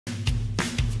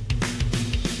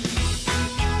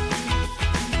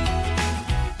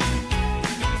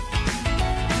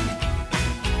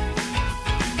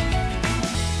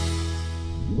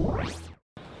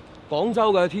廣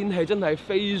州嘅天氣真係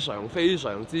非常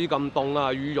之咁凍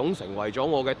啊！羽絨成為咗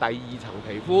我嘅第二層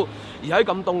皮膚。而喺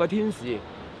咁凍嘅天時，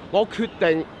我決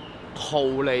定逃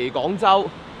離廣州，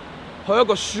去一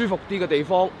個舒服啲嘅地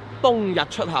方，冬日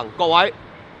出行。各位，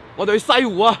我哋去西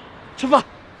湖啊！出發！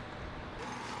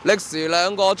歷時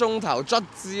2個鐘頭，卒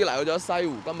之嚟到咗西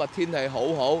湖。今日天氣好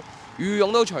好，羽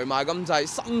絨都除埋咁滯，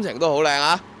心情都好靚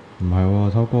啊！唔係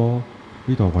喎，秋哥，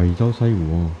呢度係惠州西湖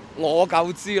喎。我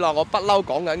夠知啦，我不嬲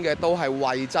講緊嘅都係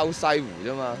惠州西湖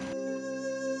啫嘛。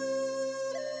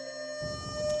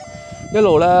一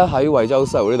路咧喺惠州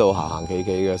西湖呢度行企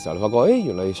嘅時候，你發覺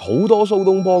原來好多蘇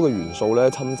東坡嘅元素咧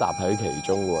侵襲喺其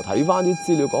中喎。睇翻啲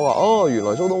資料講話，原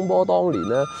來蘇東坡當年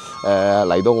咧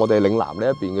嚟到我哋嶺南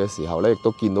呢一邊嘅時候咧，亦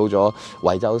都見到咗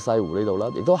惠州西湖呢度啦，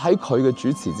亦都喺佢嘅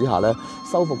主持之下咧，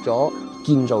修復咗、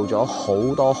建造咗好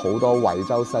多惠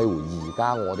州西湖而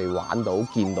家我哋玩到、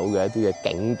見到嘅一啲嘅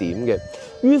景點嘅。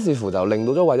於是乎就令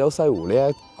到咗惠州西湖呢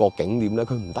一個景點咧，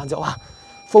佢唔單止哇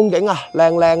風景啊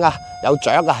靚啊，有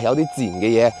雀啊，有啲自然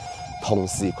嘅嘢，同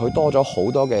時佢多咗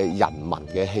好多嘅人民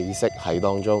嘅氣息喺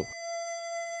當中。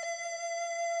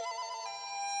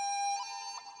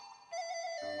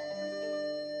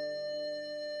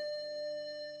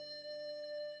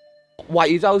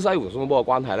惠州西湖同蘇東坡嘅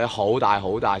關係咧好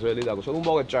大，所以呢度有個蘇東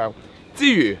坡嘅像之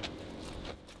餘，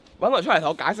揾我出嚟同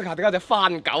我解釋下點解有隻番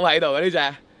狗喺度嘅呢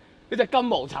隻金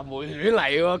毛尋回犬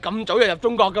嚟喎，咁早就入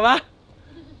中國嘅咩？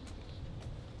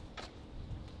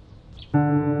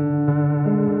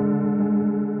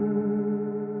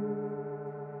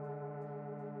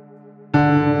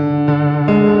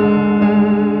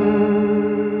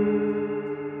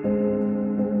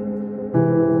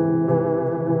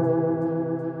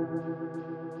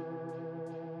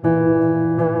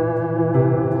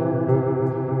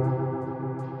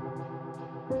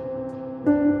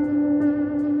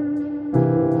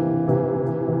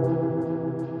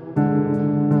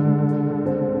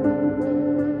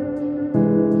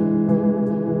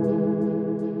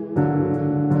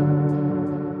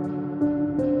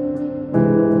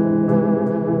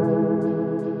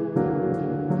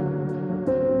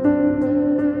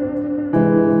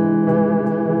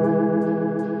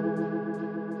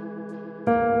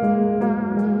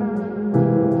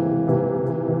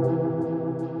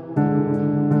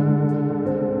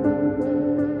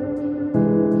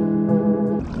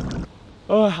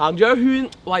行咗一圈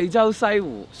惠州西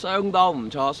湖，相當唔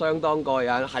錯，相當過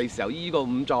癮。係時候依個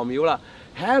五座廟啦。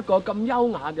喺一個咁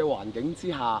優雅嘅環境之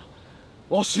下，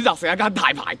我選擇食一間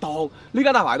大排檔。呢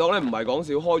間大排檔咧唔係講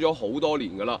笑，開咗好多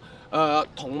年㗎啦。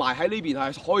同埋喺呢邊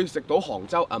係可以食到杭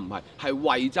州唔係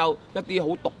惠州一啲好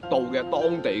獨到嘅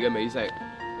當地嘅美食。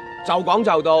就講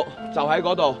就到，就喺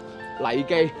嗰度黎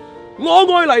記。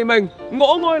我愛黎明，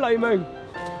我愛黎明。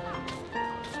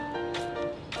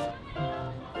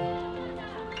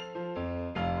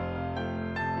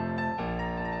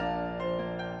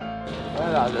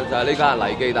就係呢間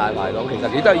黎記大排檔，其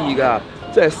實幾得意㗎，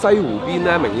即係西湖邊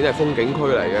咧，明顯係風景區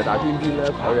嚟嘅，但係偏偏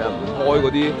咧佢又唔開嗰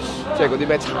啲，即係嗰啲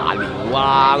咩茶寮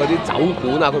啊、嗰啲酒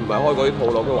館啊，佢唔係開嗰啲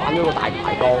鋪路，佢玩咗個大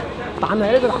排檔。但係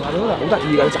呢個大排檔真係好得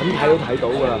意㗎，你怎睇都睇到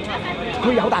㗎啦。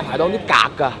佢有大排檔啲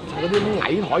格㗎，就係嗰啲矮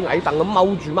台矮凳咁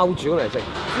踎住咁嚟食，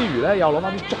之餘咧又攞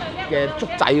翻啲竹嘅竹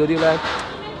仔嗰啲咧，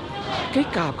幾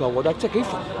夾㗎，我覺得，即係幾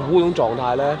復古嗰種狀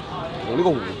態咧，同呢個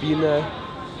湖邊咧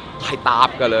係搭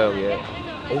㗎兩樣嘢。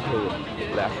O K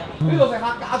嘅，靚。呢度食客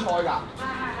家菜㗎，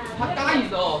客家熱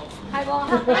喎。係喎，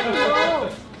客家熱喎，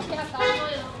客家菜。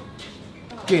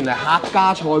既然係客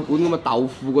家菜館咁啊，豆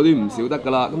腐嗰啲唔少得㗎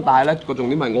啦。咁但係咧個重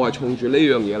點係我係衝住呢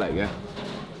樣嘢嚟嘅，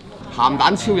鹹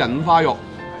蛋超人五花肉，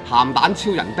鹹蛋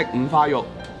超人的五花肉。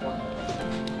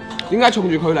點解衝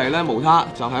住佢嚟咧？無他，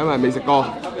就係因為未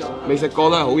食過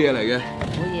都係好嘢嚟嘅。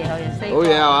好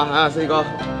嘢係嘛？四哥。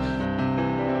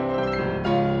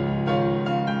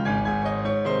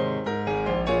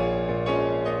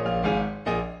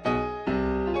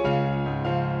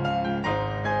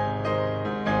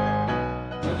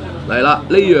嚟啦！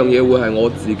呢樣嘢會係我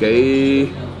自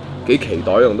己幾期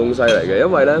待一樣東西嚟嘅，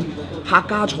因為咧客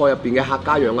家菜入邊嘅客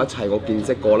家釀一切我見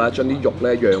識過啦，將啲肉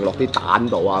咧釀落啲蛋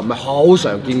度啊，唔係好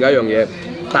常見嘅一樣嘢。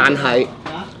但係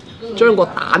將個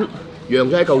蛋釀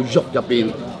咗喺嚿肉入邊，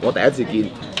我第一次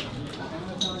見。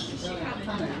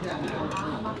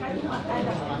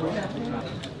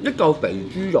一嚿肥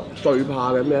豬肉最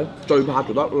怕嘅咩？最怕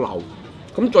做得漏。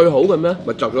咁最好嘅咩？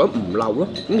咪就做得唔漏咯。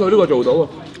咁佢呢個做到啊，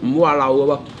唔會話漏嘅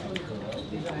喎。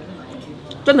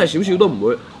真係少少都唔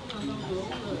會，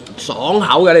爽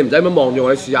口嘅，你唔使咁樣望住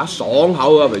我，你試下爽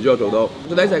口嘅肥豬肉做到。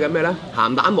最底食緊咩咧？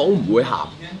鹹蛋黃唔會鹹，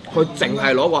佢淨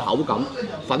係攞個口感，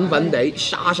粉粉地、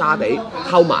沙沙地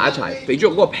溝埋一齊。肥豬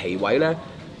肉嗰個皮位咧，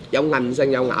有韌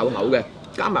性有咬口嘅，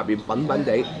加埋邊粉粉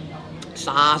地、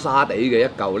沙沙地嘅一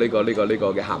嚿呢個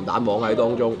嘅鹹蛋黃喺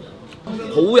當中，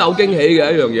好有驚喜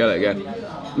嘅一樣嘢嚟嘅。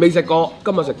未食過，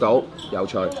今日食到，有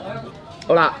趣。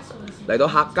好啦，嚟到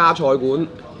客家菜館，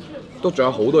都仲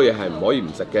有好多嘢係唔可以唔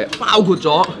食嘅，包括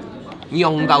咗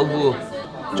釀豆腐。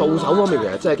做手方面其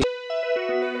實真係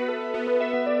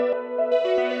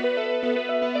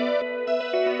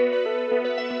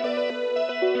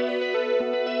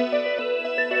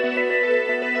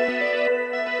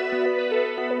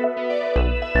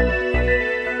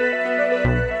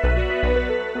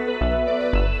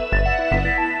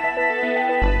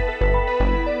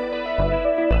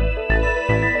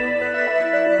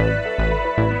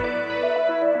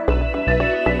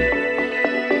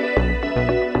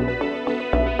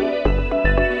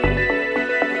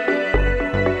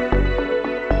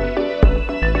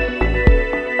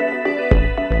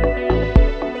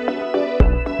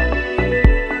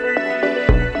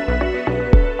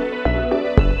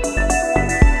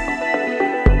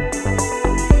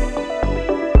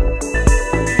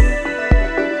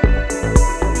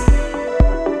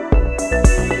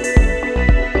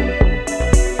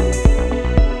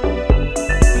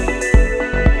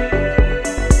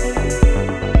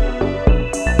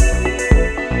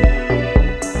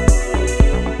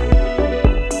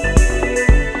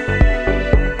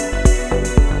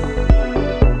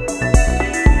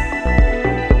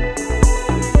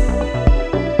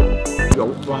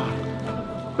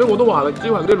所以我都話啦，只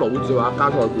要係嗰啲老字號客家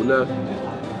菜館咧，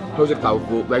去食豆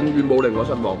腐永遠冇令我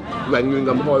失望，永遠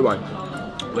咁開胃，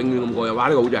永遠咁過癮。哇！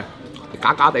呢個好正，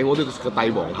假假地我都食過帝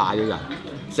王蟹嘅人，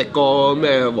食過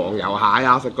咩黃油蟹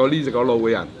啊，食過呢食過路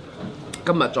嘅人，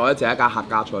今日再一次一間客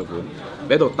家菜館，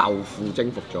俾到豆腐征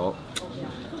服咗。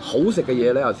好食嘅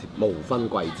嘢咧，有時無分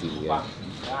貴賤嘅。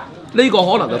呢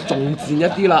個可能就仲賤一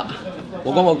啲啦。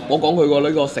我講佢個呢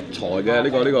個食材嘅呢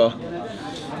個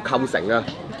構成啊。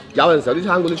有陣時候啲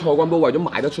餐館啲菜乾煲為咗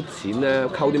賣得出錢咧，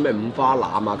溝啲咩五花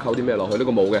腩啊，溝啲咩落去，呢個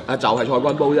冇嘅，就係菜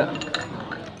乾煲啫。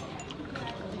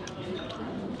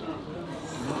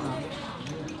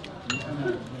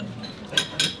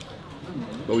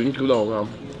導演挑得好啱，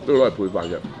都攞嚟配飯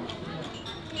嘅。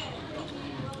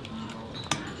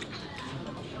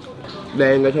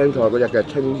靚嘅青菜嗰隻嘅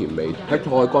清甜味喺菜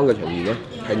乾嘅呈現咧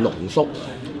係濃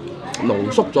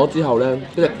縮咗之後咧，呢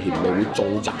隻甜味會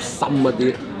重雜深一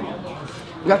啲。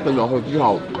一頓落去之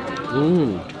後，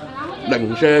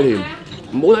零舍甜，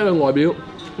唔好睇佢外表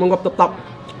噏噏耷耷，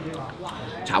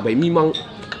巢皮咪掹，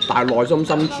但係內心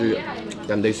深處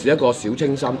人哋是一個小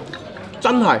清新，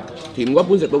真係甜過一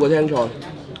般食到嘅青菜。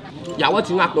有一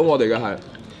次呃到我哋嘅係，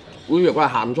會以為佢係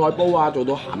鹹菜煲啊，做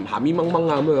到鹹咪掹掹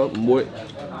啊咁樣，唔會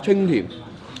清甜。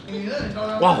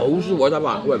哇，好舒服真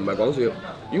話，喂唔係講笑。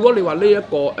如果你話呢一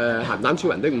個鹹蛋超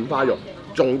人的五花肉，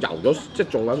仲油咗，即係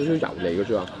仲有少少油膩嘅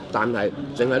啫，但係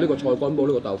淨係呢個菜乾煲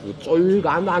呢個豆腐最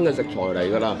簡單嘅食材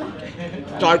嚟㗎啦，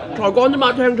就係菜乾啫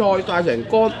嘛，青菜曬成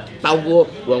乾，豆腐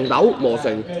黃豆磨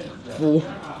成腐，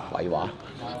廢話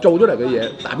做出嚟嘅嘢，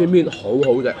但偏偏好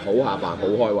好食，好下飯，好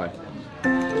開胃。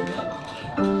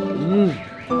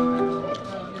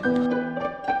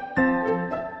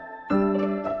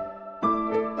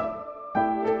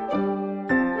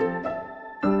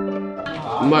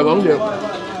唔係講笑。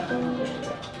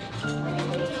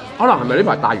可能係咪呢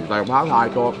排大魚大肉跑太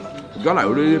多？而家嚟到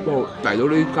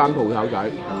呢間鋪頭仔，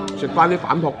食翻啲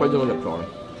反璞歸真嘅食材，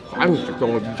反而食到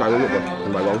我耳仔都喐啊！唔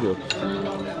係講笑。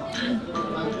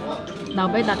流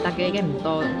比特特嘅已經唔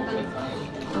多啦。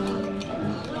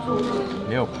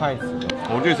你有派子，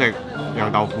我好中意食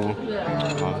釀豆腐，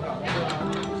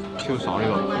超爽呢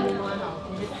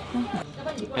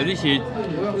個，有啲似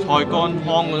菜乾湯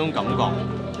嗰種感覺。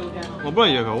我本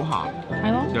來以為佢好鹹，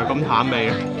係咯，又咁淡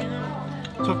味。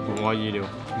出乎我意料。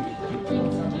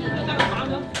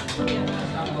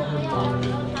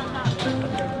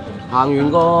行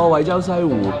完個惠州西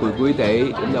湖攰攰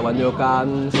地，咁就揾咗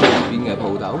間西湖邊嘅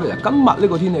鋪頭。其實今日呢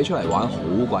個天氣出嚟玩好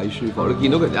鬼舒服，你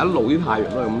見到其實一路啲太陽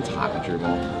都係咁搽住我，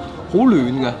好暖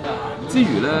嘅。之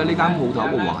餘咧，呢間鋪頭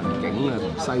個環境咧同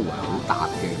西湖係好搭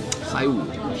嘅，西湖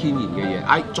天然嘅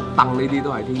嘢，竹凳呢啲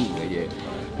都係天然嘅嘢。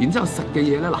然之後食嘅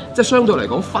嘢咧，嗱，即係相對嚟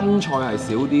講分菜係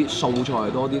少啲，素菜係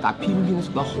多啲，但係偏偏食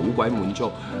得好鬼滿足。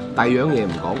第二樣嘢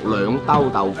唔講，兩兜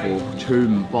豆腐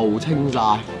全部清晒，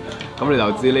咁你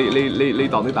就知呢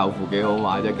檔啲豆腐幾好買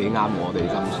啫，幾啱我哋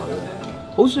心水，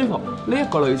好舒服。呢一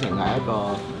個旅程係一個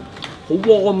好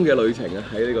warm 嘅旅程啊！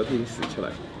喺呢個天時出嚟，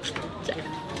正。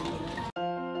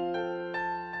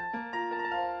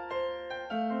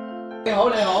你好，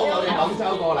我哋廣州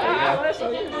過嚟嘅。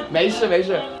沒事，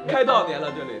開多少年了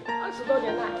這裡？20多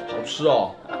年了。好吃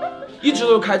哦。一直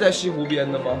都开在西湖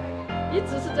边的吗？一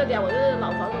直是这里啊，我就是老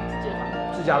房子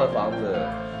自家的房子。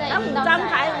那5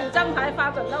张牌发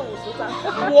展到50张。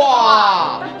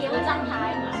哇！有1张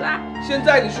牌。是啊。现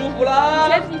在你舒服啦。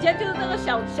以前就是那个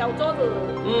小桌子，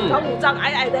搞5张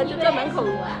矮矮的，就在门口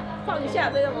放一下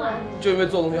这样的。就因为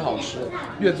做东西好吃，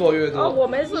越做越多。我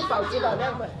们是保值的这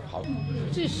样的。好。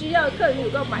最需要客人有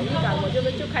个满意感，我觉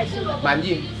得就开心了。满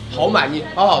意，好满意，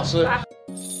好好吃。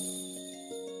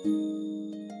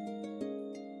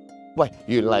喂，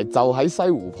原嚟就喺西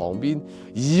湖旁邊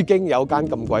已經有間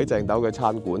咁鬼正斗嘅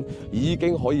餐館，已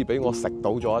經可以俾我食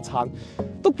到咗一餐，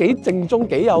都幾正宗、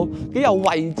幾有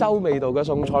惠州味道嘅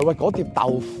餸菜。喂，嗰碟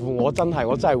豆腐我真係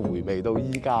回味到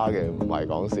依家嘅，唔係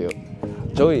講笑。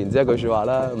總而言之一句説話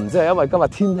啦，唔知係因為今日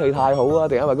天氣太好啊，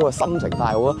定係因為今日心情太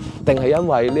好啊，定係因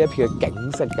為呢一片嘅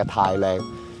景色嘅太靚。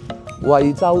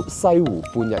惠州西湖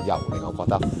半日遊令我覺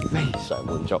得非常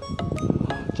滿足。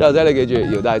最後仔，你記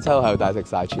住，姚大秋係要帶食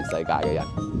晒全世界嘅人。